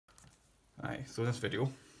Alright, so in this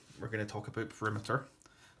video we're going to talk about perimeter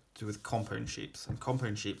to do with compound shapes. And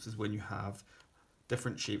compound shapes is when you have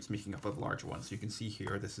different shapes making up a larger one. So you can see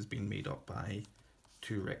here this has been made up by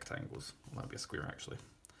two rectangles. Well, that'd be a square actually.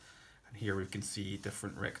 And here we can see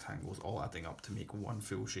different rectangles all adding up to make one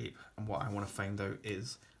full shape. And what I want to find out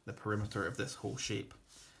is the perimeter of this whole shape.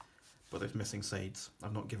 But there's missing sides.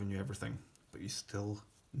 I've not given you everything, but you still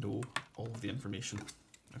know all of the information.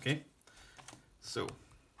 Okay? So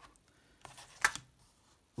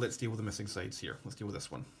let's deal with the missing sides here. Let's deal with this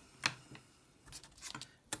one.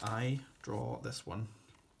 I draw this one,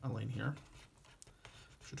 a line here.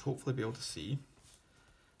 Should hopefully be able to see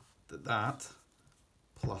that that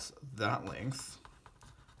plus that length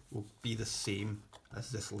will be the same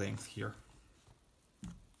as this length here.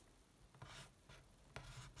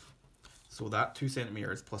 So that 2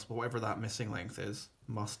 centimeters plus whatever that missing length is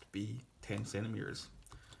must be 10 centimeters.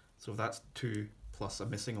 So if that's 2 plus a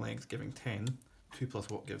missing length giving 10, 2 plus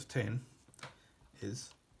what gives 10 is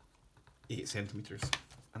 8 centimeters.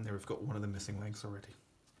 And there we've got one of the missing lengths already.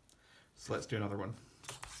 So let's do another one.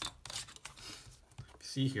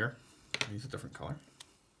 See here, I'll use a different colour.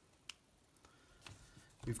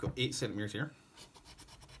 We've got 8 centimeters here.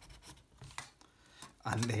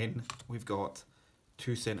 And then we've got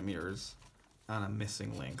 2 centimeters and a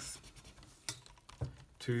missing length.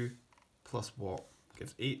 2 plus what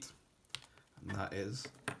gives 8, and that is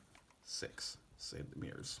 6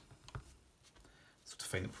 centimeters. So to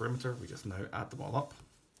find the perimeter, we just now add them all up.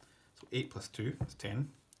 So 8 plus 2 is 10,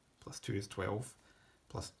 plus 2 is 12,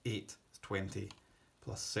 plus 8 is 20,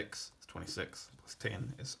 plus 6 is 26, plus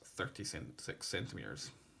 10 is 36 centimeters.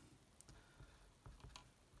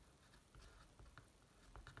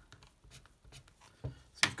 So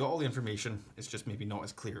you've got all the information, it's just maybe not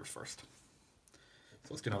as clear at first. So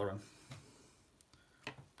let's do another one.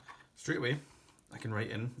 Straight away, I can write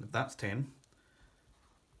in, if that's 10,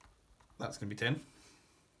 that's going to be 10.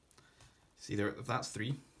 See there, if that's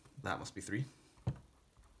 3, that must be 3. And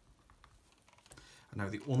now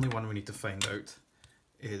the only one we need to find out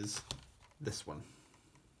is this one.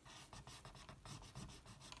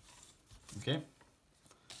 Okay?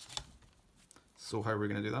 So how are we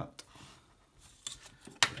going to do that?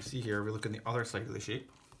 You see here, we look on the other side of the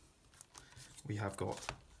shape. We have got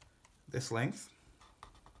this length,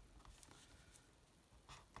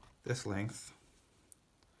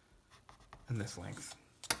 and this length.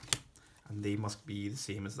 And they must be the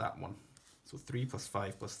same as that one. So 3 plus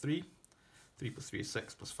 5 plus 3. 3 plus 3 is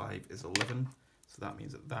 6 plus 5 is 11. So that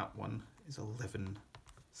means that that one is 11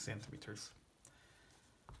 centimeters.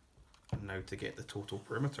 And now to get the total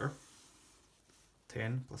perimeter,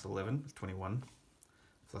 10 plus 11 is 21,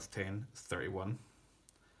 plus 10 is 31,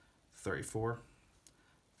 34,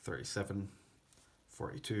 37,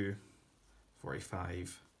 42,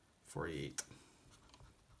 45, 48.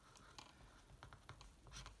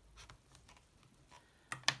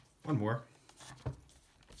 One more.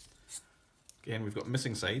 Again, we've got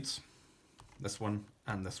missing sides, this one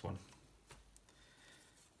and this one.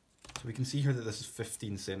 So we can see here that this is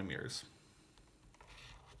 15 centimeters.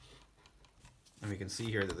 And we can see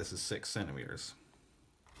here that this is 6 centimeters.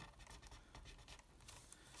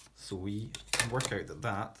 So we can work out that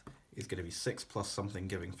that is going to be 6 plus something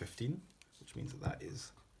giving 15, which means that that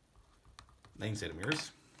is 9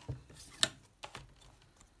 centimeters.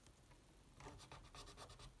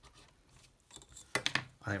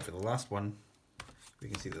 And then for the last one, we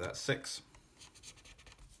can see that that's 6.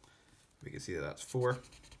 We can see that that's 4.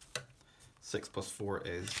 6 plus 4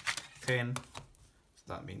 is 10. So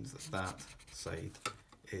that means that that side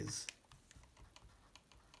is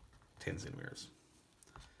 10 centimeters.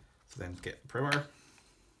 So then to get the perimeter,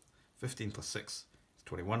 15 plus 6 is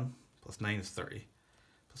 21, plus 9 is 30,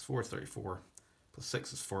 plus 4 is 34, plus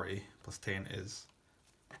 6 is 40, plus 10 is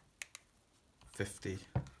 50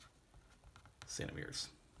 centimeters.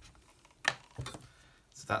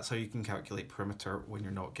 So that's how you can calculate perimeter when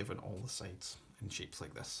you're not given all the sides in shapes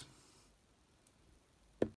like this.